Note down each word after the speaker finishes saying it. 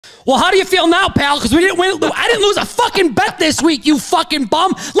Well, how do you feel now, pal? Because we didn't win. I didn't lose a fucking bet this week, you fucking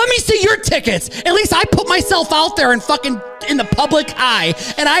bum. Let me see your tickets. At least I put myself out there and fucking in the public eye,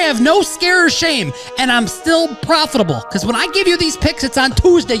 and I have no scare or shame, and I'm still profitable. Because when I give you these picks, it's on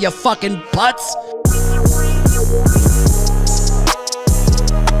Tuesday, you fucking putz.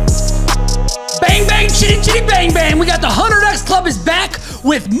 Bang, bang, chitty, chitty, bang, bang. We got the 100X Club is back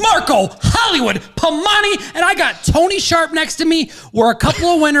with Marco, Hollywood, Pamani, and I got Tony Sharp next to me. We're a couple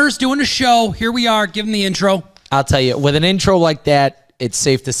of winners doing a show. Here we are. Give him the intro. I'll tell you, with an intro like that, it's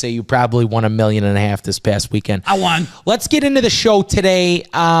safe to say you probably won $1.5 million this past weekend. I won. Let's get into the show today.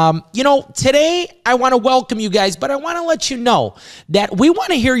 Today I want to welcome you guys, but I want to let you know that we want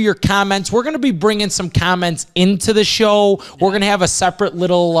to hear your comments. We're going to be bringing some comments into the show. We're going to have a separate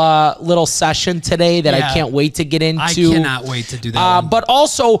little session today that I can't wait to get into. I cannot wait to do that. But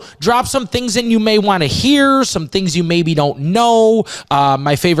also drop some things in you may want to hear, some things you maybe don't know.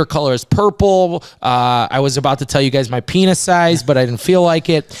 My favorite color is purple. I was about to tell you guys my penis size, but I didn't feel like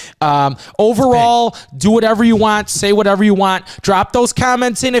it. Overall, do whatever you want, say whatever you want, drop those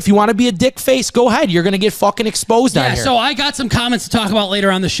comments in. If you want to be a dick face, go ahead. You're going to get fucking exposed on here. So I got some comments to talk about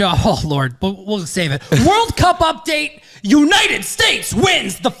later on the show. Oh, Lord, but we'll save it. World Cup update. United States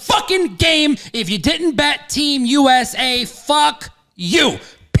wins the fucking game. If you didn't bet Team USA, fuck you.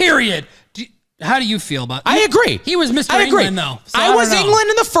 Period. How do you feel about it? I agree. He was Mr. England, though. So I was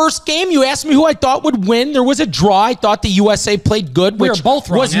England in the first game. You asked me who I thought would win. There was a draw. I thought the USA played good, which were both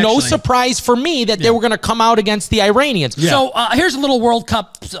wrong, was no surprise for me that they were going to come out against the Iranians. Yeah. So here's a little World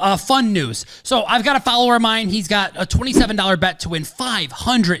Cup fun news. So I've got a follower of mine. He's got a $27 bet to win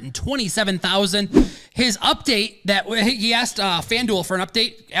 $527,000. His update that he asked FanDuel for an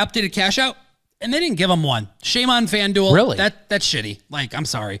updated cash out. And they didn't give him one. Shame on FanDuel. Really? That's shitty. Like, I'm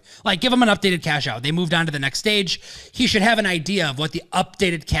sorry. Like, give him an updated cash out. They moved on to the next stage. He should have an idea of what the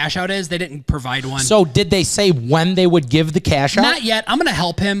updated cash out is. They didn't provide one. So did they say when they would give the cash out? Not yet. I'm going to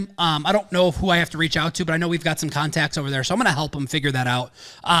help him. I don't know who I have to reach out to, but I know we've got some contacts over there. So I'm going to help him figure that out.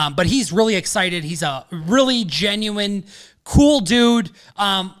 But he's really excited. He's a really genuine, cool dude.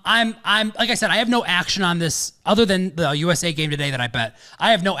 I'm like I said, I have no action on this other than the USA game today that I bet.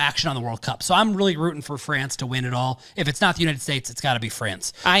 I have no action on the World Cup. So I'm really rooting for France to win it all. If it's not the United States, it's got to be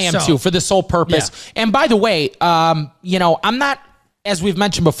France. I am too, for the sole purpose. Yeah. And by the way, I'm not, as we've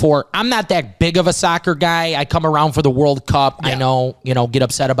mentioned before, I'm not that big of a soccer guy. I come around for the World Cup. Yeah. I know, get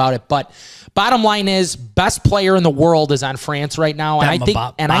upset about it, but bottom line is, best player in the world is on France right now, and I think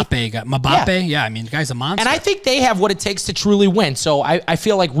Mbappe. Yeah, I mean, the guy's a monster, and I think they have what it takes to truly win. So I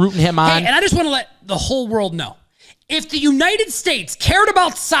feel like rooting him on. Hey, and I just want to let the whole world know, if the United States cared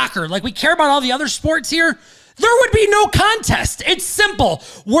about soccer like we care about all the other sports here, there would be no contest. It's simple.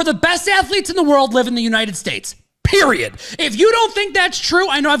 We're the best athletes in the world live in the United States. Period. If you don't think that's true,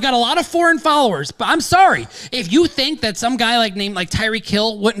 I know I've got a lot of foreign followers, but I'm sorry. If you think that some guy named Tyreek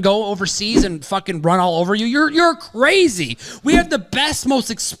Hill wouldn't go overseas and fucking run all over you, you're crazy. We have the best, most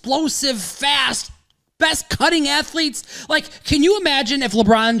explosive, fast, best cutting athletes. Like, can you imagine if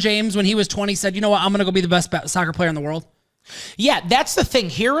LeBron James, when he was 20, said, you know what, I'm going to go be the best soccer player in the world? Yeah, that's the thing.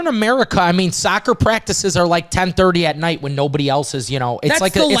 Here in America, I mean, soccer practices are like 10:30 at night when nobody else is, it's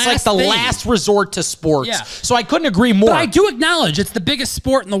like the last resort to sports. Yeah. So I couldn't agree more. But I do acknowledge it's the biggest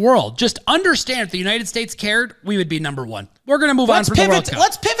sport in the world. Just understand, if the United States cared, we would be number one. We're going to move on from the World Cup.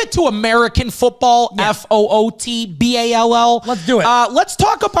 Let's pivot to American football, FOOTBALL. Let's do it. Let's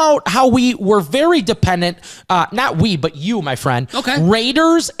talk about how we were very dependent, not we, but you, my friend. Okay.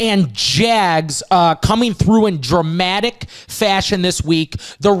 Raiders and Jags coming through in dramatic fashion this week.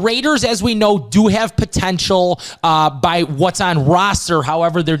 The Raiders, as we know, do have potential by what's on roster.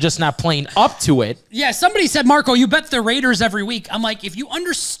 However, they're just not playing up to it. Yeah, somebody said, Marco, you bet the Raiders every week. I'm like, if you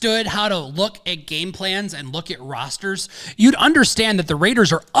understood how to look at game plans and look at rosters, you'd understand that the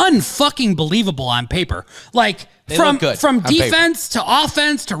Raiders are unfucking believable on paper. Like, from defense to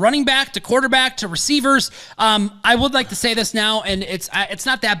offense to running back to quarterback to receivers. I would like to say this now, and it's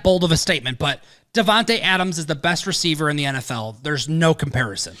not that bold of a statement, but Davante Adams is the best receiver in the NFL. There's no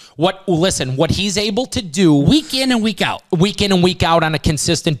comparison. What he's able to do week in and week out on a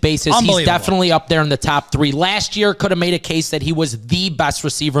consistent basis, he's definitely up there in the top 3. Last year, could have made a case that he was the best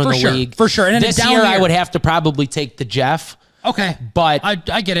receiver in the league. For sure. And this year, I would have to probably take the Jeff. Okay, but I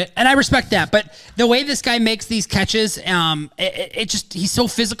get it, and I respect that. But the way this guy makes these catches, he's so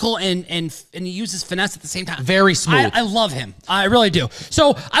physical and he uses finesse at the same time. Very smooth. I love him. I really do.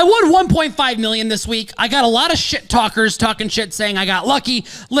 So I won $1.5 million this week. I got a lot of shit talkers talking shit, saying I got lucky.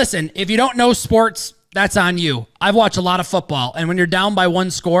 Listen, if you don't know sports, that's on you. I've watched a lot of football, and when you're down by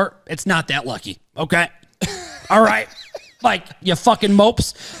 1 score, it's not that lucky. Okay, all right. Like, you fucking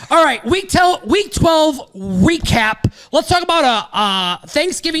mopes. All right, week 12 recap. Let's talk about a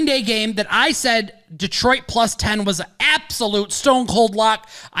Thanksgiving Day game that I said Detroit plus 10 was an absolute stone cold lock.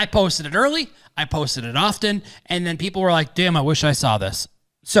 I posted it early. I posted it often. And then people were like, damn, I wish I saw this.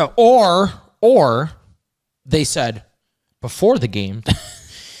 So, or they said before the game,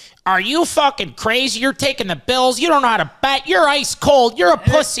 are you fucking crazy? You're taking the Bills. You don't know how to bet. You're ice cold. You're a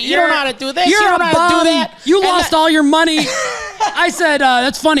pussy. You don't know how to do this. You don't know how to do that. You lost all your money. I said,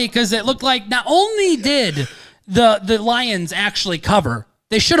 that's funny because it looked like not only did the Lions actually cover,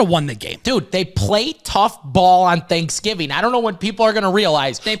 they should have won the game. Dude, they play tough ball on Thanksgiving. I don't know when people are going to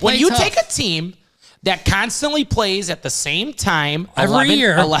realize. When you take a team that constantly plays at the same time, every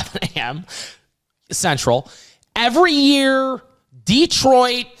year, 11 a.m. Central, every year,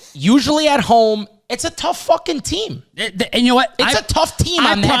 Detroit, usually at home, it's a tough fucking team. And you know what? It's a tough team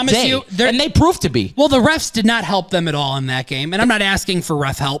on that day. And they proved to be. Well, the refs did not help them at all in that game. And I'm not asking for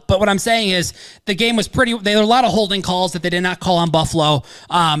ref help, but what I'm saying is the game was there were a lot of holding calls that they did not call on Buffalo.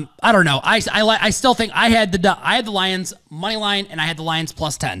 I don't know. I still think I had the Lions money line and I had the Lions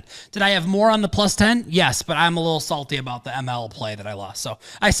plus 10. Did I have more on the plus 10? Yes, but I'm a little salty about the ML play that I lost. So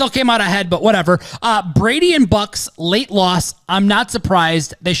I still came out ahead, but whatever. Brady and Bucks late loss. I'm not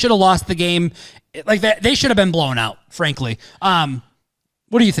surprised. They should have lost the game. Like that, they should have been blown out, frankly.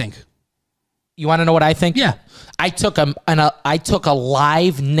 What do you think? You want to know what I think? Yeah. I took a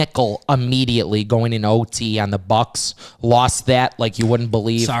live nickel immediately going in OT on the Bucks. Lost that like you wouldn't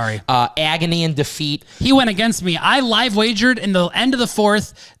believe. Sorry. Agony and defeat. He went against me. I live wagered in the end of the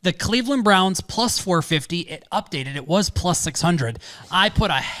fourth, the Cleveland Browns plus 450. It updated. It was plus 600. I put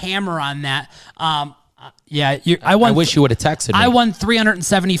a hammer on that. Yeah, I wish you would have texted me. I won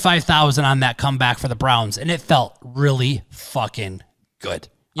 $375,000 on that comeback for the Browns, and it felt really fucking good.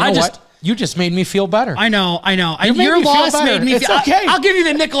 You know what? You just made me feel better. I know. Your loss made me feel okay. I'll give you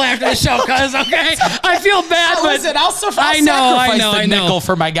the nickel after the show, cuz, okay? I feel bad, but listen, I'll sacrifice the nickel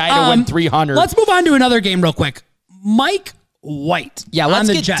for my guy to win 300. Let's move on to another game real quick. Mike White. Yeah, let's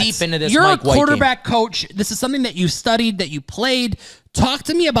get deep into this. You're Mike a quarterback coach. This is something that you studied, that you played. Talk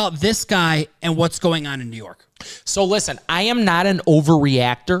to me about this guy and what's going on in New York. So listen, I am not an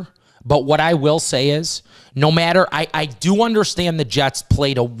overreactor, but what I will say is, no matter, I do understand the Jets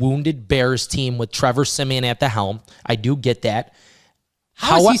played a wounded Bears team with Trevor Siemian at the helm. I do get that.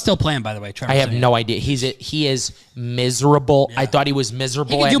 How is he still playing, by the way, Trevor? I have no idea. He is miserable. Yeah. I thought he was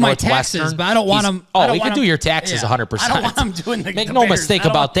miserable at Northwestern. He can do my taxes, but I don't want him. Oh, he can do your taxes 100%. I don't want him doing the Make no mistake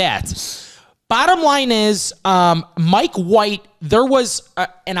about that. Bottom line is, Mike White, there was,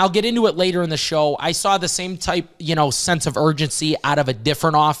 and I'll get into it later in the show, I saw the same type, sense of urgency out of a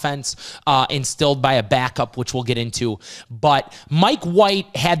different offense instilled by a backup, which we'll get into. But Mike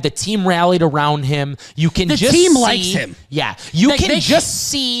White had the team rallied around him. You can just see. The team likes him. Yeah. You can just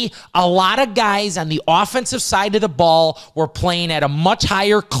see a lot of guys on the offensive side of the ball were playing at a much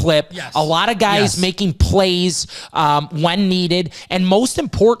higher clip. Yes. A lot of guys making plays when needed. And most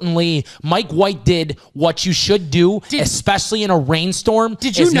importantly, Mike White did what you should do, especially in a rainstorm.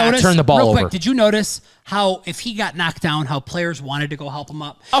 Did you notice, not turn the ball real quick, over. Did you notice how if he got knocked down, how players wanted to go help him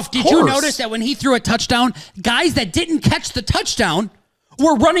up? Did you notice that when he threw a touchdown, guys that didn't catch the touchdown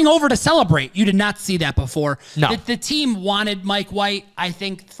were running over to celebrate? You did not see that before. No. The team wanted Mike White. I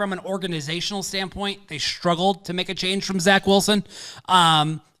think from an organizational standpoint, they struggled to make a change from Zach Wilson.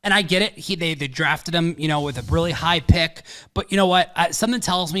 And I get it. They drafted him, with a really high pick. But you know what? Something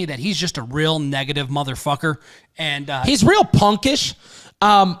tells me that he's just a real negative motherfucker. And he's real punkish.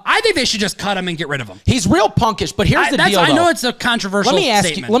 I think they should just cut him and get rid of him. He's real punkish, but here's the deal, I know it's a controversial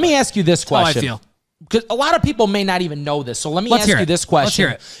statement. Let me ask you this question. That's how I feel. Because a lot of people may not even know this. So let me ask you this question.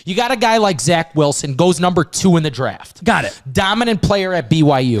 Let's hear it. You got a guy like Zach Wilson, goes number 2 in the draft. Got it. Dominant player at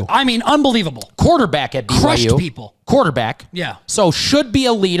BYU. I mean, unbelievable. Quarterback at BYU. Crushed people. Quarterback. Yeah. So should be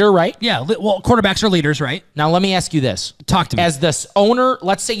a leader, right? Yeah. Well, quarterbacks are leaders, right? Now let me ask you this. Talk to me. As this owner,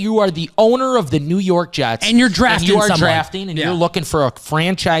 let's say you are the owner of the New York Jets. And you're drafting and you're looking for a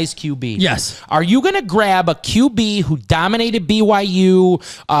franchise QB. Yes. Are you going to grab a QB who dominated BYU,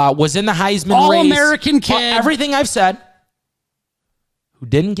 was in the Heisman race? All-American kid. Everything I've said. Who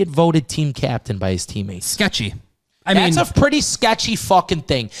didn't get voted team captain by his teammates. Sketchy. That's a pretty sketchy fucking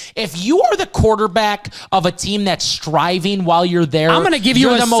thing. If you are the quarterback of a team that's striving while you're there, I'm going to give you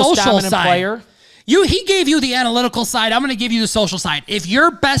the most social dominant side. Player. He gave you the analytical side. I'm going to give you the social side. If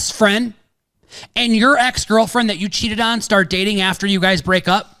your best friend and your ex-girlfriend that you cheated on start dating after you guys break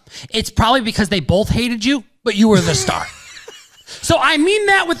up, it's probably because they both hated you, but you were the star. So I mean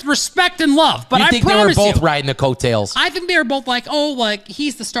that with respect and love, but You I think they were promise both you, riding the coattails? I think they were both like, oh, like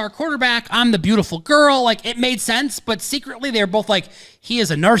he's the star quarterback, I'm the beautiful girl. Like it made sense, but secretly they were both like, he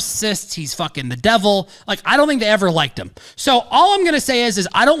is a narcissist, he's fucking the devil. Like I don't think they ever liked him. So all I'm gonna say is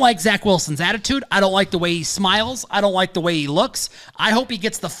I don't like Zach Wilson's attitude. I don't like the way he smiles. I don't like the way he looks. I hope he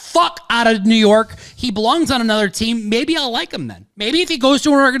gets the fuck out of New York. He belongs on another team. Maybe I'll like him then. Maybe if he goes to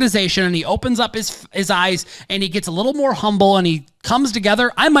an organization and he opens up his eyes and he gets a little more humble and he comes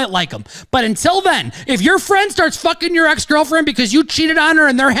together, I might like him. But until then, if your friend starts fucking your ex-girlfriend because you cheated on her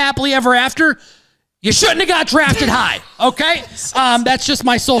and they're happily ever after, you shouldn't have got drafted high, okay? That's just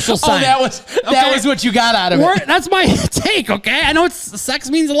my social sign. Oh, that was what you got out of it. That's my take, okay? I know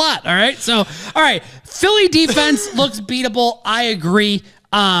sex means a lot, all right? So, all right, Philly defense looks beatable. I agree.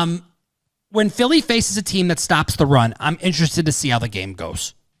 When Philly faces a team that stops the run, I'm interested to see how the game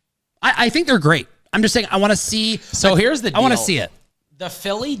goes. I think they're great. I'm just saying I want to see. So here's the deal. I want to see it. The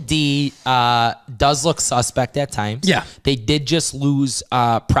Philly D does look suspect at times. Yeah. They did just lose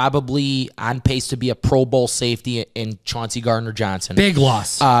probably on pace to be a Pro Bowl safety in Chauncey Gardner-Johnson. Big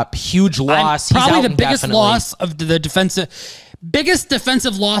loss. Huge loss. Probably the biggest loss of the biggest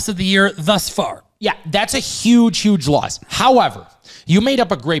defensive loss of the year thus far. Yeah, that's a huge, huge loss. However, you made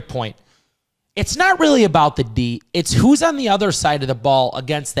up a great point. It's not really about the D. It's who's on the other side of the ball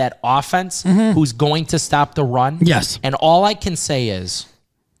against that offense who's going to stop the run. Yes. And all I can say is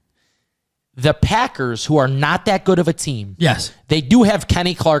the Packers, who are not that good of a team, yes, they do have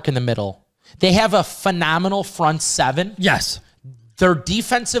Kenny Clark in the middle. They have a phenomenal front seven. Yes. Their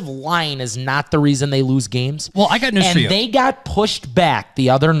defensive line is not the reason they lose games. Well, I got news for you. And they got pushed back the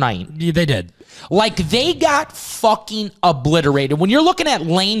other night. Yeah, they did. Like, they got fucking obliterated. When you're looking at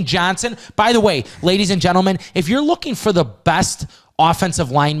Lane Johnson, by the way, ladies and gentlemen, if you're looking for the best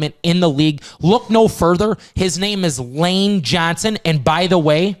offensive lineman in the league, look no further. His name is Lane Johnson. And by the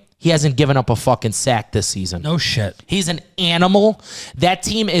way, he hasn't given up a fucking sack this season. No shit. He's an animal. That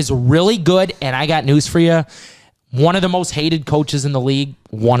team is really good. And I got news for you. One of the most hated coaches in the league,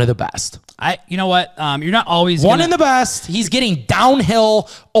 one of the best. You know what? You're not always one of the best. He's getting downhill,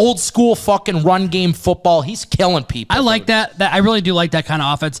 old school fucking run game football. He's killing people. I like that. I really do like that kind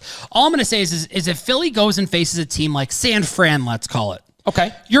of offense. All I'm going to say is if Philly goes and faces a team like San Fran, let's call it.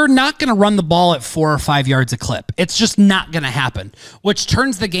 Okay. You're not going to run the ball at 4 or 5 yards a clip. It's just not going to happen, which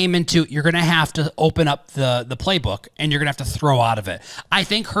turns the game into you're going to have to open up the playbook and you're going to have to throw out of it. I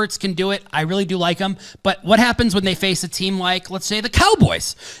think Hurts can do it. I really do like him. But what happens when they face a team like, let's say, the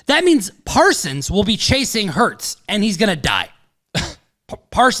Cowboys? That means Parsons will be chasing Hurts and he's going to die.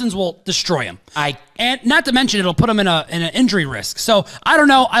 Parsons will destroy him. And not to mention it'll put him in an injury risk. So I don't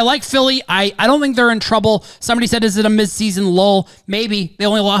know. I like Philly. I don't think they're in trouble. Somebody said, is it a mid-season lull? Maybe. They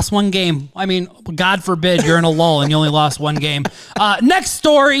only lost one game. I mean, God forbid you're in a lull and you only lost one game. Next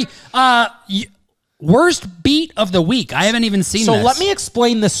story. Worst beat of the week. I haven't even seen this. So let me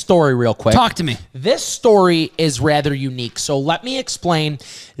explain this story real quick. Talk to me. This story is rather unique. So let me explain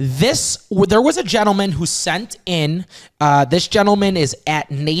this. There was a gentleman who sent in, this gentleman is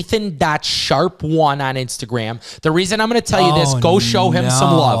at Nathan.sharp1 on Instagram. The reason I'm going to tell you this, go show him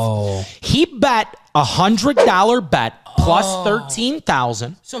some love. He bet $100 bet plus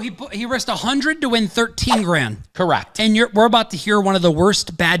 13,000. So he risked 100 to win 13 grand. Correct. And we're about to hear one of the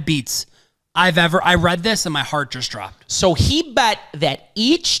worst bad beats I read this and my heart just dropped. So he bet that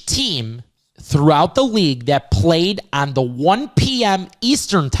each team throughout the league that played on the 1 p.m.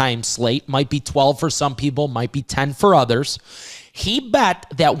 Eastern time slate, might be 12 for some people, might be 10 for others. He bet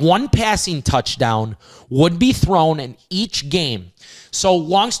that one passing touchdown would be thrown in each game. So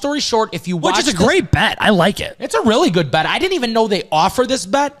long story short, if you watch Which is a great bet. I like it. It's a really good bet. I didn't even know they offer this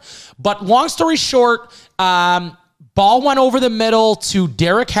bet. But long story short, ball went over the middle to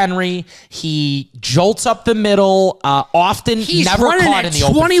Derrick Henry. He jolts up the middle. Often He's never caught in the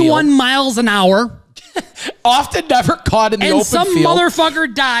open field. 21 miles an hour. Often never caught in the open field. And some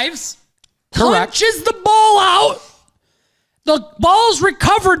motherfucker dives. Correct. Punches the ball out. The ball's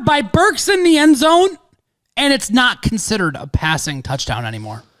recovered by Burks in the end zone. And it's not considered a passing touchdown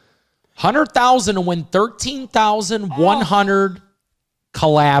anymore. 100,000 to win 13,100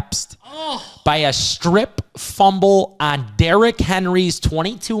 collapsed by a strip fumble on Derrick Henry's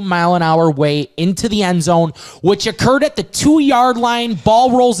 22-mile-an-hour way into the end zone, which occurred at the 2-yard line.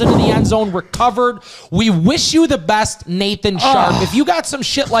 Ball rolls into the end zone, recovered. We wish you the best, Nathan Sharp. If you got some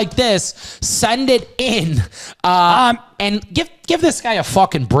shit like this, send it in. And give this guy a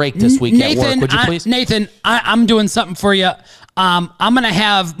fucking break this week at work, would you please? Nathan, I'm doing something for you. I'm going to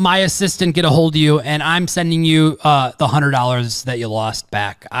have my assistant get a hold of you, and I'm sending you the $100 that you lost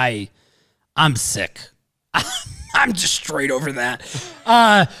back. I'm sick. I'm just straight over that.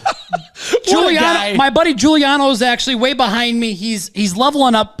 Giuliano, my buddy Giuliano is actually way behind me. He's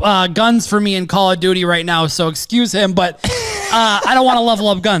leveling up guns for me in Call of Duty right now, so excuse him, but I don't want to level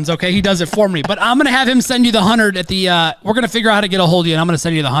up guns, okay? He does it for me. But I'm going to have him send you the 100 at the we're going to figure out how to get a hold of you, and I'm going to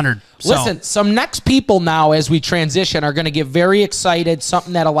send you the 100. So. Listen, some next people now as we transition are going to get very excited.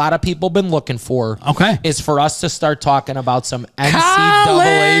 Something that a lot of people have been looking for is for us to start talking about some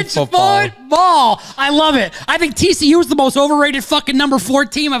NCAA football. I love it. I think TCU is the most overrated fucking number 4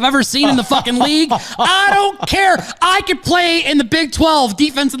 team I've ever seen in the fucking league. I don't care. I could play in the Big 12,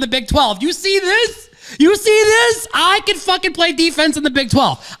 defense in the Big 12. You see this? You see this? I could fucking play defense in the Big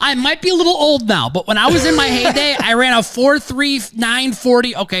 12. I might be a little old now, but when I was in my heyday, I ran a 4.3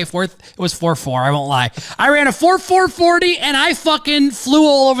 940. Okay, it was 4.4. I won't lie. I ran a 4.440 and I fucking flew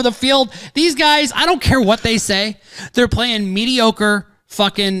all over the field. These guys, I don't care what they say. They're playing mediocre.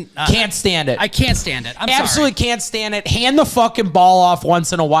 Fucking can't stand it. I can't stand it. I'm absolutely sorry. Can't stand it. Hand the fucking ball off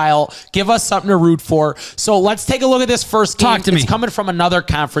once in a while. Give us something to root for. So let's take a look at this first game. Talk to me. It's coming from another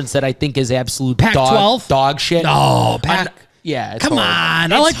conference that I think is absolute Pac-12 dog shit. Oh, Pac. Yeah, come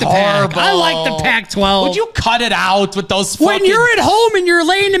on. I like the Pac. I like the Pac-12. Would you cut it out with those fucking... When you're at home and you're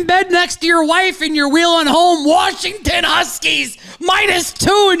laying in bed next to your wife and you're wheeling home Washington Huskies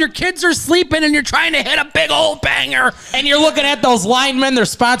 -2 and your kids are sleeping and you're trying to hit a big old banger. And you're looking at those linemen. They're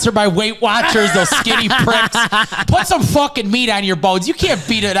sponsored by Weight Watchers, those skinny pricks. Put some fucking meat on your bones. You can't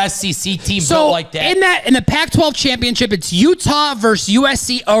beat an SEC team built like that. In the Pac-12 championship, it's Utah versus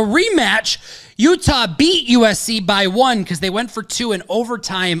USC, a rematch. Utah beat USC by 1 because they went for 2 in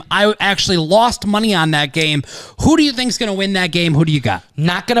overtime. I actually lost money on that game. Who do you think is going to win that game? Who do you got?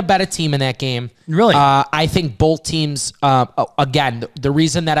 Not going to bet a team in that game. Really? I think both teams, again, the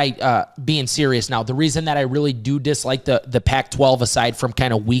reason that I, being serious now, the reason that I really do dislike the Pac-12 aside from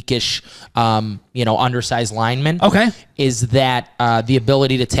kind of weakish, undersized linemen, is that the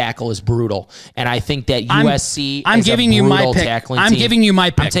ability to tackle is brutal. And I think that USC I'm is giving a you my brutal pick. tackling I'm team. giving you my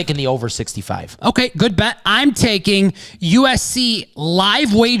pick. I'm taking the over 65. Okay, good bet. I'm taking USC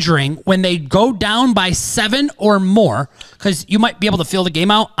live wagering when they go down by 7 or more, because you might be able to feel the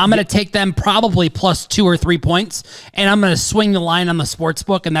game out. I'm going to take them probably plus 2 or 3 points, and I'm going to swing the line on the sports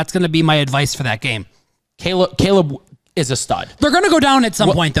book, and that's going to be my advice for that game. Caleb is a stud. They're going to go down at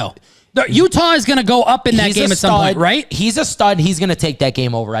some point, though. Utah is going to go up in that game at some point, right? He's a stud. He's going to take that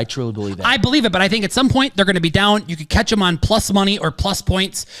game over. I truly believe that. I believe it, but I think at some point they're going to be down. You could catch them on plus money or plus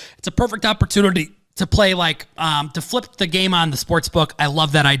points. It's a perfect opportunity to play to flip the game on the sports book. I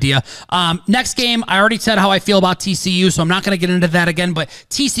love that idea. Next game, I already said how I feel about TCU, so I'm not going to get into that again, but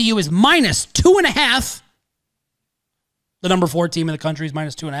TCU is -2.5. The number 4 team in the country is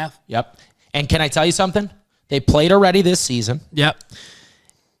 -2.5. Yep. And can I tell you something? They played already this season. Yep.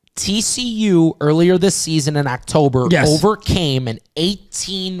 TCU earlier this season in October overcame an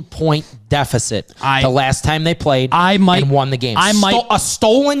 18-point deficit the last time they played and won the game. A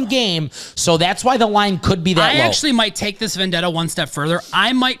stolen game, so that's why the line could be that low. I actually might take this vendetta one step further.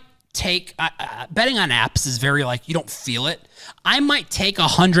 I might take betting on apps is very you don't feel it. I might take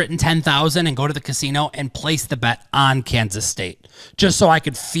 110,000 and go to the casino and place the bet on Kansas State just so I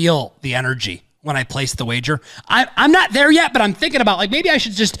could feel the energy when I place the wager. I'm not there yet, but I'm thinking about maybe I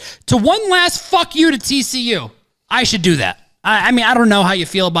should just, to one last fuck you to TCU, I should do that. I mean, I don't know how you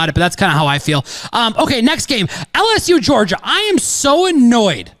feel about it, but that's kind of how I feel. Okay, next game, LSU, Georgia. I am so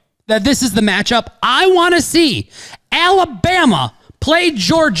annoyed that this is the matchup. I want to see Alabama play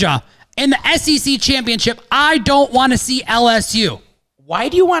Georgia in the SEC championship. I don't want to see LSU. Why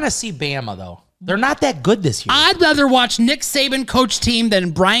do you want to see Bama, though? They're not that good this year. I'd rather watch Nick Saban coach team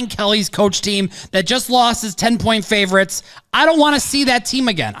than Brian Kelly's coach team that just lost his 10-point favorites. I don't want to see that team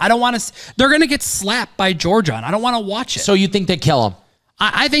again. I don't want to. They're going to get slapped by Georgia, and I don't want to watch it. So you think they kill them?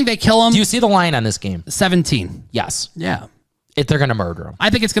 I think they kill them. Do you see the line on this game? 17. Yes. Yeah. They're going to murder them. I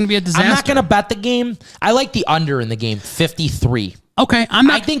think it's going to be a disaster. I'm not going to bet the game. I like the under in the game, 53. Okay.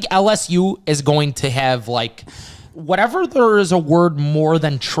 I think LSU is going to have whatever there is a word more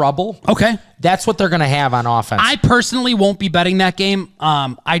than trouble. Okay. That's what they're going to have on offense. I personally won't be betting that game.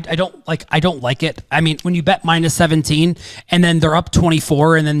 I don't like it. I mean, when you bet -17 and then they're up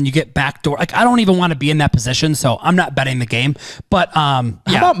 24 and then you get backdoor, I don't even want to be in that position, so I'm not betting the game. But How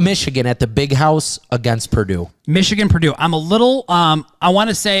about Michigan at the Big House against Purdue? Michigan, Purdue. I'm a little, I want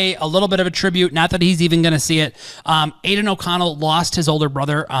to say a little bit of a tribute, not that he's even going to see it. Aiden O'Connell lost his older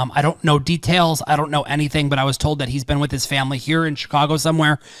brother. I don't know details. I don't know anything, but I was told that he's been with his family here in Chicago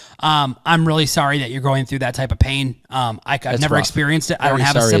somewhere. I'm really sorry that you're going through that type of pain. I've never experienced it. I don't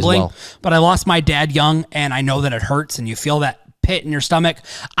have a sibling, but I lost my dad young, and I know that it hurts, and you feel that pit in your stomach.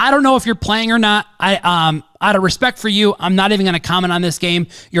 I don't know if you're playing or not. Out of respect for you, I'm not even going to comment on this game.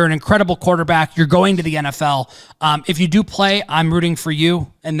 You're an incredible quarterback. You're going to the NFL. If you do play, I'm rooting for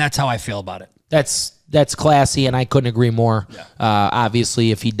you, and that's how I feel about it. That's classy, and I couldn't agree more. Yeah.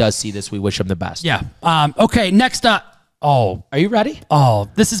 Obviously, if he does see this, we wish him the best. Yeah. Okay. Next up. Oh, are you ready? Oh,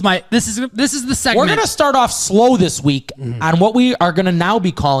 this is the segment. We're gonna start off slow this week on what we are gonna now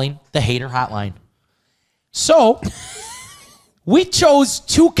be calling the Hater Hotline. So, we chose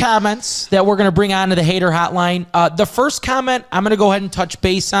 2 comments that we're gonna bring on to the Hater Hotline. The first comment I'm gonna go ahead and touch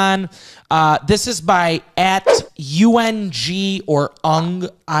base on. This is by @UNG or Ung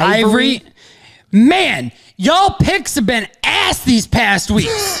Ivory. Man, y'all picks have been ass these past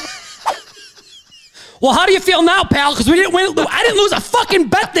weeks. Well, how do you feel now, pal? Because we didn't win. I didn't lose a fucking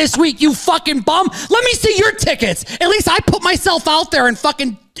bet this week, you fucking bum. Let me see your tickets. At least I put myself out there and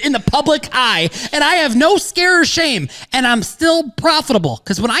fucking in the public eye, and I have no scare or shame, and I'm still profitable.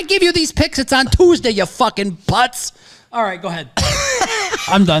 Because when I give you these picks, it's on Tuesday, you fucking butts. All right, go ahead.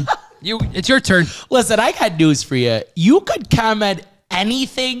 I'm done. It's your turn. Listen, I got news for you. You could comment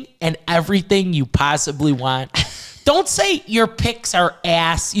anything and everything you possibly want. Don't say your picks are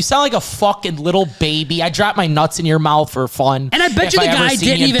ass. You sound like a fucking little baby. I dropped my nuts in your mouth for fun. And I bet you the guy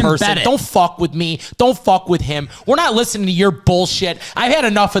didn't even bet it. Don't fuck with me. Don't fuck with him. We're not listening to your bullshit. I've had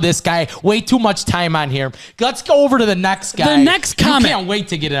enough of this guy. Way too much time on here. Let's go over to the next guy. The next comment. I can't wait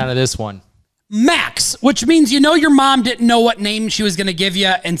to get out of this one. Max, which means your mom didn't know what name she was going to give you,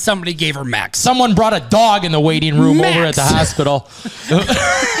 and somebody gave her Max. Someone brought a dog in the waiting room over at the hospital. Throw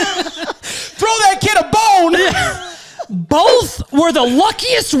that kid a bone. Both were the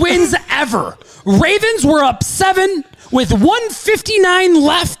luckiest wins ever. Ravens were up 7 with 1:59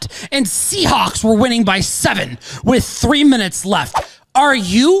 left, and Seahawks were winning by 7 with 3 minutes left. Are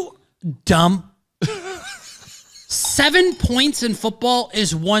you dumb? 7 points in football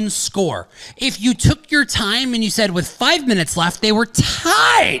is 1 score. If you took your time and you said with 5 minutes left, they were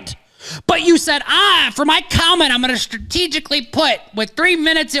tied. But you said, for my comment, I'm going to strategically put with 3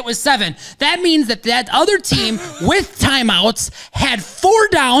 minutes, it was 7. That means that other team with timeouts had 4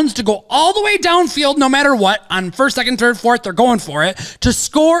 downs to go all the way downfield, no matter what, on 1st, 2nd, 3rd, 4th, they're going for it, to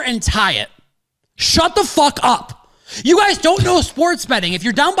score and tie it. Shut the fuck up. You guys don't know sports betting. If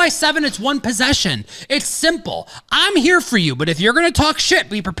you're down by 7, it's 1 possession. It's simple. I'm here for you, but if you're going to talk shit,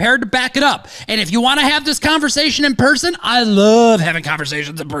 be prepared to back it up. And if you want to have this conversation in person, I love having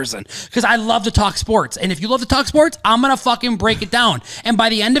conversations in person because I love to talk sports. And if you love to talk sports, I'm going to fucking break it down. And by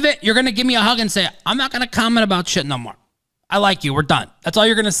the end of it, you're going to give me a hug and say, I'm not going to comment about shit no more. I like you. We're done. That's all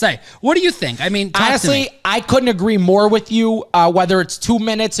you're going to say. What do you think? I mean, honestly, I couldn't agree more with you. Whether it's 2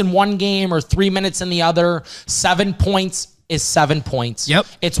 minutes in one game or 3 minutes in the other, 7 points is 7 points. Yep.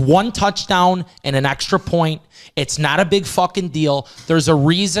 It's 1 touchdown and an extra point. It's not a big fucking deal. There's a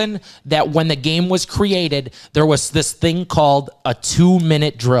reason that when the game was created, there was this thing called a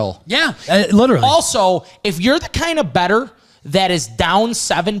 2-minute drill. Yeah, literally. Also, if you're the kind of bettor that is down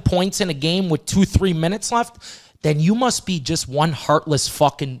 7 points in a game with 2-3 minutes left, then you must be just one heartless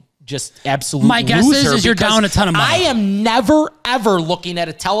fucking just absolute My guess loser is you're down a ton of money. I am never, ever looking at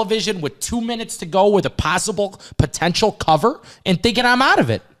a television with 2 minutes to go with a possible potential cover and thinking I'm out of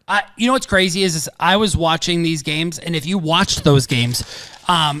it. You know what's crazy is I was watching these games, and if you watched those games,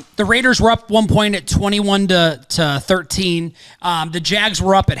 the Raiders were up 1 point at 21 to 13. The Jags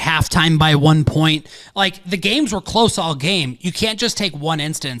were up at halftime by 1 point. Like, the games were close all game. You can't just take one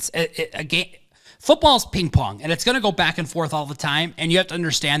instance. A game. Football's ping pong, and it's going to go back and forth all the time, and you have to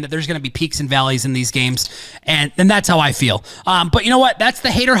understand that there's going to be peaks and valleys in these games, and that's how I feel. But you know what? That's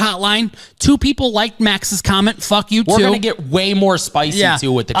the Hater Hotline. 2 people liked Max's comment. Fuck you, too. We're going to get way more spicy,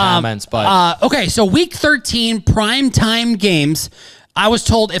 too, with the comments. But okay, so Week 13, primetime games. I was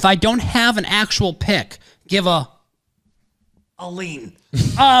told if I don't have an actual pick, give a lean.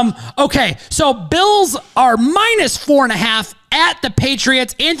 Okay, so Bills are -4.5 at the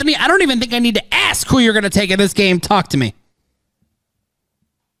Patriots. Anthony, I don't even think I need to ask who you're going to take in this game. Talk to me.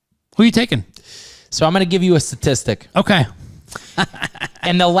 Who are you taking? So I'm going to give you a statistic. Okay.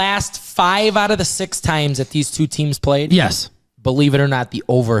 In the last 5 out of the 6 times that these 2 teams played, yes, believe it or not, the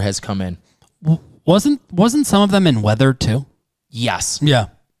over has come in. Wasn't some of them in weather too? Yes. Yeah.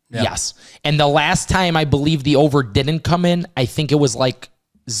 Yes. And the last time I believe the over didn't come in, I think it was like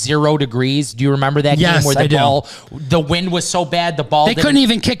 0 degrees. Do you remember that game where the wind was so bad, the ball they couldn't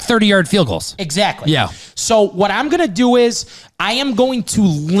even kick 30-yard field goals? Exactly. Yeah. So what I'm going to do is I am going to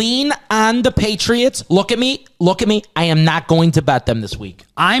lean on the Patriots. Look at me. Look at me. I am not going to bet them this week.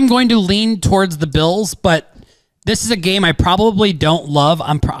 I'm going to lean towards the Bills, but This is a game I probably don't love.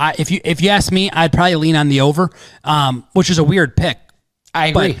 If you ask me, I'd probably lean on the over, which is a weird pick. I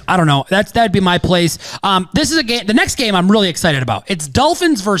agree. But I don't know. That'd be my place. This is a game. The next game I'm really excited about. It's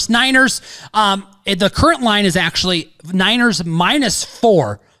Dolphins versus Niners. The current line is actually Niners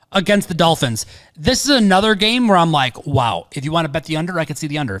 -4 against the Dolphins. This is another game where I'm like, wow. If you want to bet the under, I could see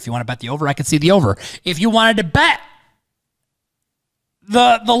the under. If you want to bet the over, I could see the over. If you wanted to bet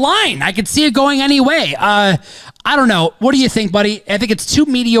the line, I could see it going any way. I don't know. What do you think, buddy? I think it's two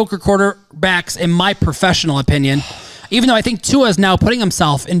mediocre quarterbacks in my professional opinion, even though I think Tua is now putting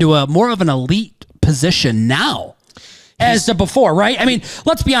himself into a more of an elite position now as to before, right? I mean,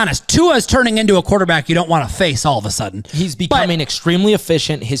 let's be honest. Tua is turning into a quarterback you don't want to face all of a sudden. He's becoming extremely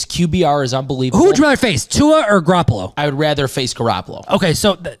efficient. His QBR is unbelievable. Who would you rather face, Tua or Garoppolo? I would rather face Garoppolo. Okay,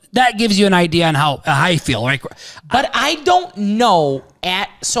 so that gives you an idea on how I feel, right? But I don't know.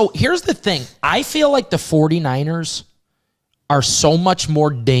 So here's the thing. I feel like the 49ers are so much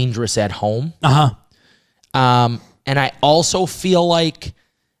more dangerous at home. And I also feel like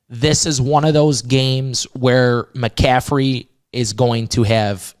this is one of those games where McCaffrey is going to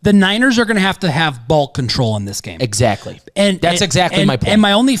have... The Niners are going to have ball control in this game. Exactly. And that's exactly my point. And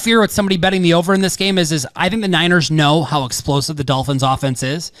my only fear with somebody betting the over in this game is I think the Niners know how explosive the Dolphins offense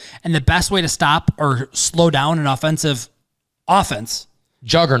is. And the best way to stop or slow down an offense...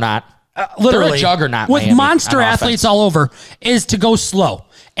 Juggernaut. Literally. They're a juggernaut, with Miami, monster athletes all over, is to go slow.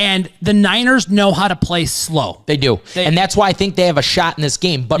 And the Niners know how to play slow. They do. And that's why I think they have a shot in this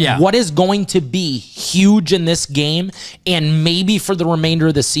game. But Yeah. what is going to be huge in this game, and maybe for the remainder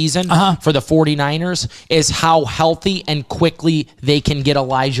of the season for the 49ers, is how healthy and quickly they can get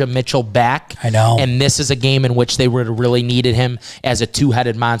Elijah Mitchell back. I know. And this is a game in which they would have really needed him as a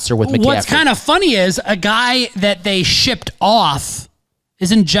two-headed monster with McCaffrey. What's kind of funny is a guy that they shipped off,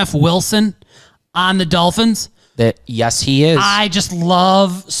 isn't Jeff Wilson on the Dolphins? Yes, he is. I just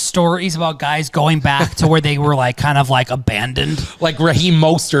love stories about guys going back to where they were kind of abandoned. Like Raheem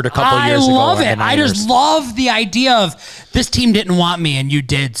Mostert a couple years ago. I love it. I just love the idea of this team didn't want me and you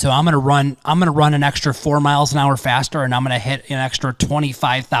did, so I'm gonna run an extra 4 miles an hour faster, and I'm gonna hit an extra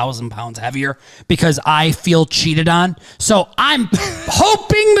 25,000 pounds heavier because I feel cheated on. So I'm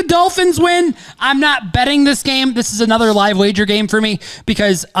hoping the Dolphins win. I'm not betting this game. This is another live wager game for me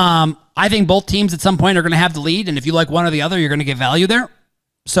because I think both teams at some point are going to have the lead, and if you like one or the other, you're going to get value there.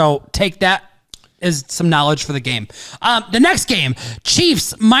 So take that as some knowledge for the game. The next game,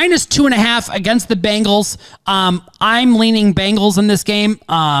 Chiefs -2.5 against the Bengals. I'm leaning Bengals in this game.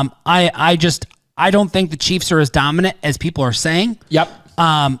 I don't think the Chiefs are as dominant as people are saying. Yep.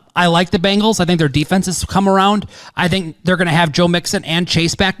 I like the Bengals. I think their defense has come around. I think they're going to have Joe Mixon and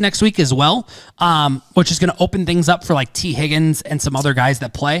Chase back next week as well, which is going to open things up for T. Higgins and some other guys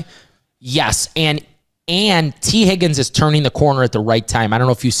that play. Yes, and T. Higgins is turning the corner at the right time. I don't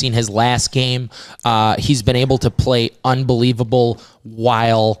know if you've seen his last game. He's been able to play unbelievable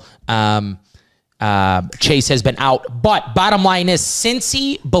while Chase has been out. But bottom line is, since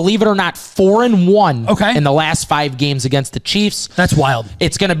he, believe it or not, 4-1 in the last 5 games against the Chiefs. That's wild.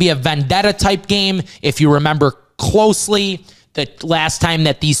 It's going to be a vendetta type game. If you remember closely, the last time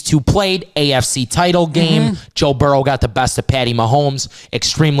that these two played, AFC title game, Joe Burrow got the best of Patty Mahomes.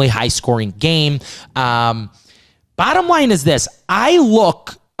 Extremely high-scoring game. Bottom line is this. I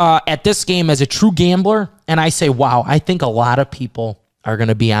look at this game as a true gambler, and I say, wow, I think a lot of people are going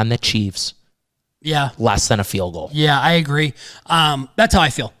to be on the Chiefs. Yeah. Less than a field goal. Yeah, I agree. That's how I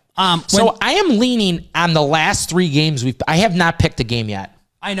feel. So I am leaning on the last 3 games. I have not picked a game yet.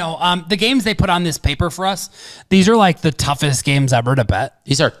 I know. The games they put on this paper for us, these are the toughest games ever to bet.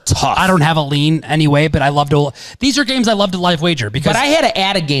 These are tough. I don't have a lean anyway, but I love to. These are games I love to live wager because. But I had to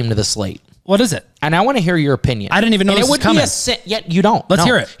add a game to the slate. What is it? And I want to hear your opinion. I didn't even know this was coming. Be a sin. Yet you don't. Let's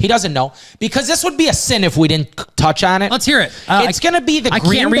hear it. He doesn't know because this would be a sin if we didn't touch on it. Let's hear it. It's going to be the Green Bay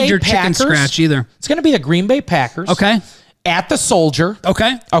Packers. I can't read your chicken scratch either. It's going to be the Green Bay Packers. Okay. At the Soldier.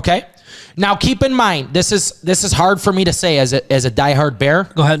 Okay. Okay. Now keep in mind, this is hard for me to say as a diehard Bear.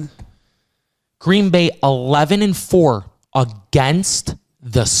 Go ahead. Green Bay 11-4 against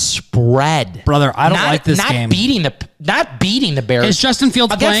the spread. Brother, I don't like this game. Not beating the Bears. Is Justin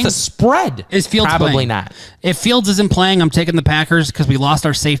Fields against playing? The spread. Is Fields probably playing? Not. If Fields isn't playing, I'm taking the Packers because we lost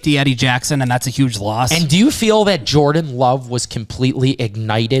our safety, Eddie Jackson, and that's a huge loss. And do you feel that Jordan Love was completely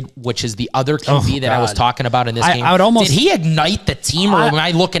ignited, which is the other QB that I was talking about in this game? I would almost, did he ignite the team, or am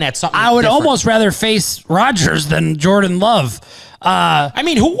I looking at something I would different? almost rather face Rodgers than Jordan Love. I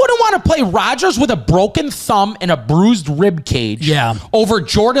mean, who wouldn't want to play Rodgers with a broken thumb and a bruised rib cage over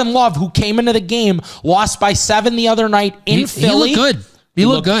Jordan Love, who came into the game, lost by 7 the other night in Philly? He looked good. He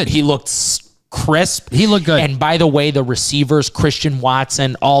looked good. He looked crisp. He looked good. And by the way, the receivers, Christian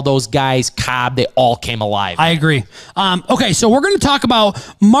Watson, all those guys, Cobb, they all came alive. I agree. Okay, so we're going to talk about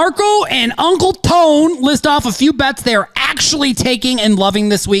Marco and Uncle Tone list off a few bets they are actually taking and loving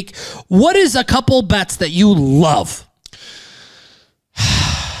this week. What is a couple bets that you love?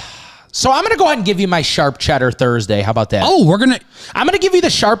 So I'm going to go ahead and give you my Sharp Cheddar Thursday. How about that? Oh, I'm going to give you the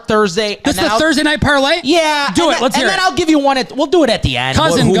Sharp Thursday. This is the Thursday night parlay? Yeah. Do it. Let's hear it. And then I'll give you one we'll do it at the end.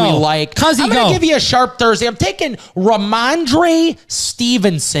 Cousin, who go. we like. Cousin, I'm going to give you a Sharp Thursday. I'm taking Ramondre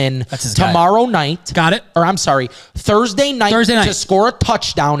Stevenson tomorrow night. Got it. Or I'm sorry, Thursday night to score a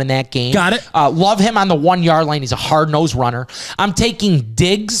touchdown in that game. Got it. Love him on the 1 yard line. He's a hard-nosed runner. I'm taking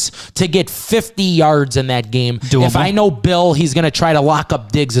Diggs to get 50 yards in that game. Doable. If I know Bill, he's going to try to lock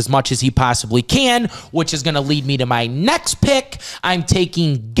up Diggs as much as he possibly can, which is going to lead me to my next pick. I'm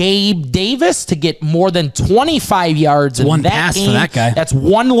taking Gabe Davis to get more than 25 yards in one that pass game. for that guy. That's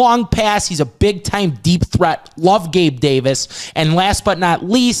one long pass. He's a big-time deep threat. Love Gabe Davis. And last but not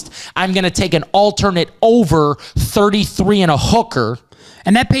least, I'm going to take an alternate over 33 and a hooker.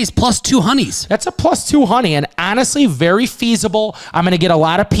 And that pays plus 2 honeys. That's a plus 2 honey. And honestly, very feasible. I'm going to get a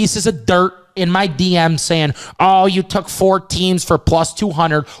lot of pieces of dirt in my DM saying, oh, you took 4 teams for plus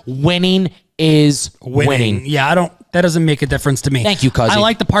 200. Winning is winning. Yeah, that doesn't make a difference to me. Thank you, cousin. I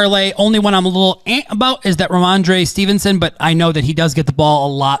like the parlay. Only one I'm a little about is that Ramondre Stevenson, but I know that he does get the ball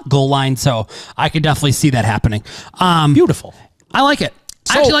a lot goal line, so I could definitely see that happening. Beautiful. I like it.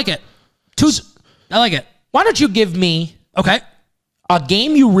 I actually like it. I like it. Why don't you give me a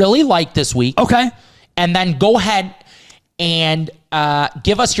game you really like this week? Okay. And then go ahead and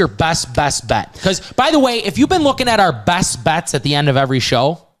give us your best bet. Because, by the way, if you've been looking at our best bets at the end of every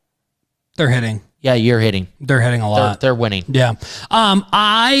show, they're hitting. Yeah, you're hitting. They're hitting a lot. They're winning. Yeah.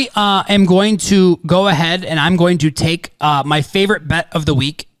 I am going to go ahead and I'm going to take my favorite bet of the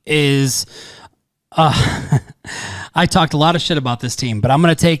week is I talked a lot of shit about this team, but I'm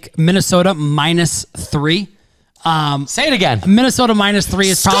going to take Minnesota -3. Say it again. Minnesota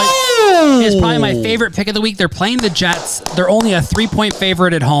 -3 is probably my favorite pick of the week. They're playing the Jets. They're only a 3-point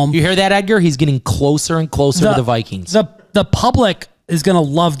favorite at home. You hear that, Edgar? He's getting closer and closer to the Vikings. The public is going to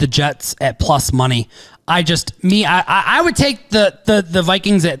love the Jets at plus money. I would take the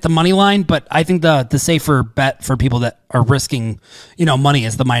Vikings at the money line, but I think the safer bet for people that are risking, money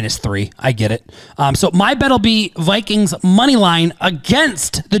is the -3. I get it. So my bet will be Vikings money line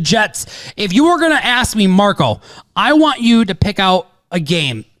against the Jets. If you were going to ask me, Marco, I want you to pick out a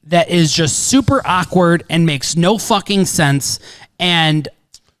game that is just super awkward and makes no fucking sense, and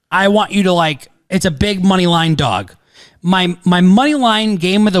I want you to it's a big money line dog. My money line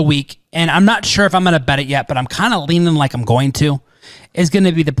game of the week, and I'm not sure if I'm going to bet it yet, but I'm kind of leaning like I'm going to, is going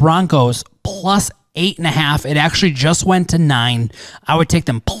to be the Broncos plus 8.5. It actually just went to 9. I would take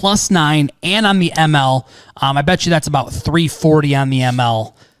them plus 9 and on the ML. I bet you that's about 340 on the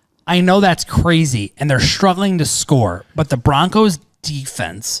ML. I know that's crazy, and they're struggling to score, but the Broncos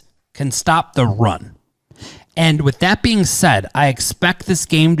defense can stop the run. And with that being said, I expect this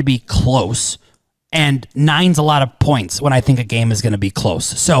game to be close. And 9's a lot of points when I think a game is going to be close.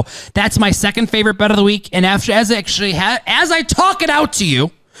 So that's my second favorite bet of the week. And as I talk it out to you,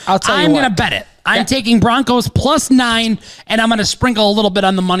 I'm going to bet it. I'm taking Broncos plus 9, and I'm going to sprinkle a little bit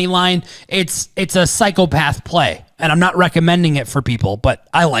on the money line. It's a psychopath play, and I'm not recommending it for people, but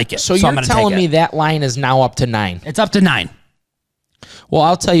I like it. So you're telling me that line is now up to 9? It's up to 9. Well,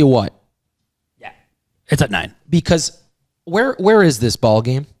 I'll tell you what. Yeah, it's at 9. Because where is this ball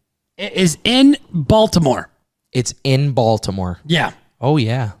game? It is in Baltimore. It's in Baltimore. Yeah. Oh,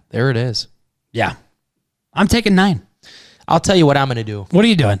 yeah. There it is. Yeah. I'm taking 9. I'll tell you what I'm going to do. What are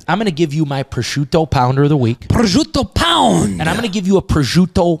you doing? I'm going to give you my prosciutto pounder of the week. Prosciutto pound. And I'm going to give you a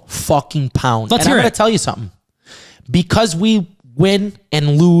prosciutto fucking pound. Let's hear it. I'm going to tell you something. Because we win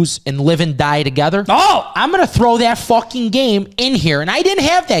and lose and live and die together. Oh, I'm going to throw that fucking game in here. And I didn't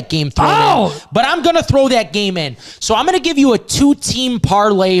have that game thrown in, but I'm going to throw that game in. So I'm going to give you a 2-team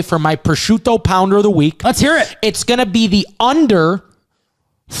parlay for my prosciutto pounder of the week. Let's hear it. It's going to be the under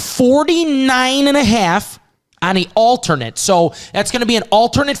 49.5 on the alternate. So that's going to be an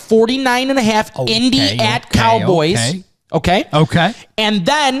alternate 49.5 Indy at Cowboys. Okay. And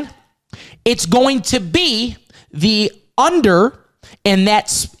then it's going to be the under in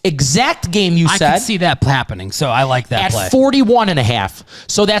that exact game you said. I can see that happening, so I like that play. At 41.5.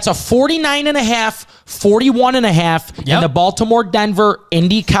 So that's a 49.5, 41.5 in the Baltimore-Denver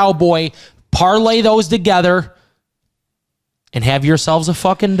Indy Cowboy. Parlay those together and have yourselves a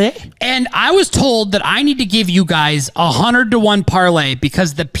fucking day. And I was told that I need to give you guys 100-to-1 parlay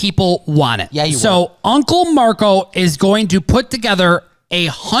because the people want it. Yeah, you So will. Uncle Marco is going to put together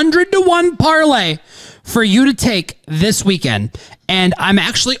 100-1 parlay for you to take this weekend. And I'm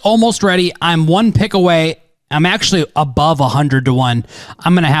actually almost ready. I'm one pick away. I'm actually above 100-1.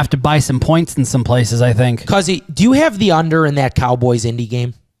 I'm going to have to buy some points in some places, I think. Cuzzy, do you have the under in that Cowboys Indy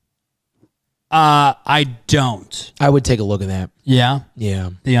game? I don't. I would take a look at that. Yeah? Yeah.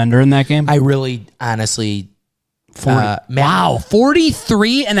 The under in that game? I really, honestly... 40. Wow,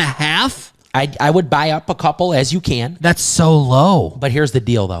 43.5? I would buy up a couple as you can. That's so low. But here's the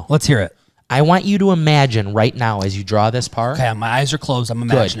deal, though. Let's hear it. I want you to imagine right now as you draw this par. Okay, my eyes are closed. I'm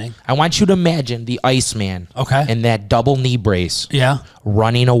imagining. Good. I want you to imagine the Iceman. Okay. In that double knee brace. Yeah.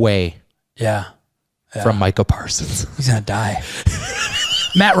 Running away. Yeah. From Micah Parsons. He's going to die.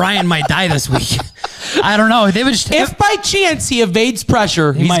 Matt Ryan might die this week. I don't know. They would just, if by chance he evades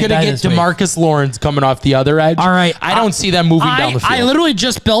pressure, he's going to get DeMarcus Lawrence coming off the other edge. All right. I don't see them moving down the field. I literally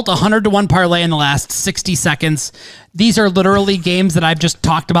just built a 100-1 parlay in the last 60 seconds. These are literally games that I've just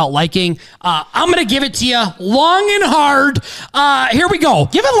talked about liking. I'm going to give it to you long and hard. Here we go.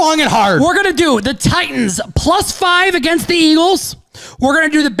 Give it long and hard. We're going to do the Titans +5 against the Eagles. We're going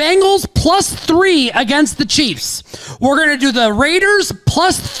to do the Bengals +3 against the Chiefs. We're going to do the Raiders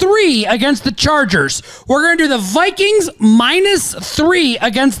 +3 against the Chargers. We're going to do the Vikings -3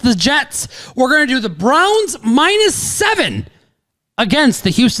 against the Jets. We're going to do the Browns -7 against the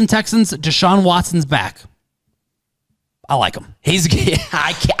Houston Texans. Deshaun Watson's back. I like him.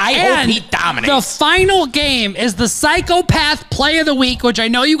 I hope he dominates. The final game is the Psychopath Play of the Week, which I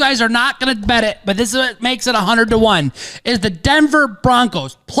know you guys are not going to bet it, but this is what makes it 100-1, is the Denver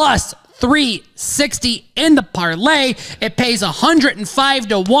Broncos +360 in the parlay. It pays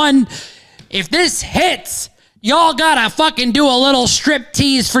 105-1. If this hits, y'all gotta fucking do a little strip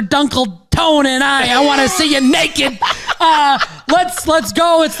tease for Dunkle Tone and I want to see you naked. Let's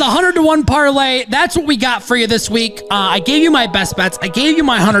go. It's the 100-1 parlay. That's what we got for you this week. I gave you my best bets. I gave you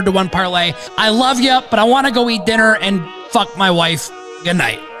my 100-1 parlay. I love you, but I want to go eat dinner and fuck my wife. Good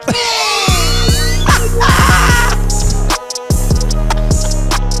night.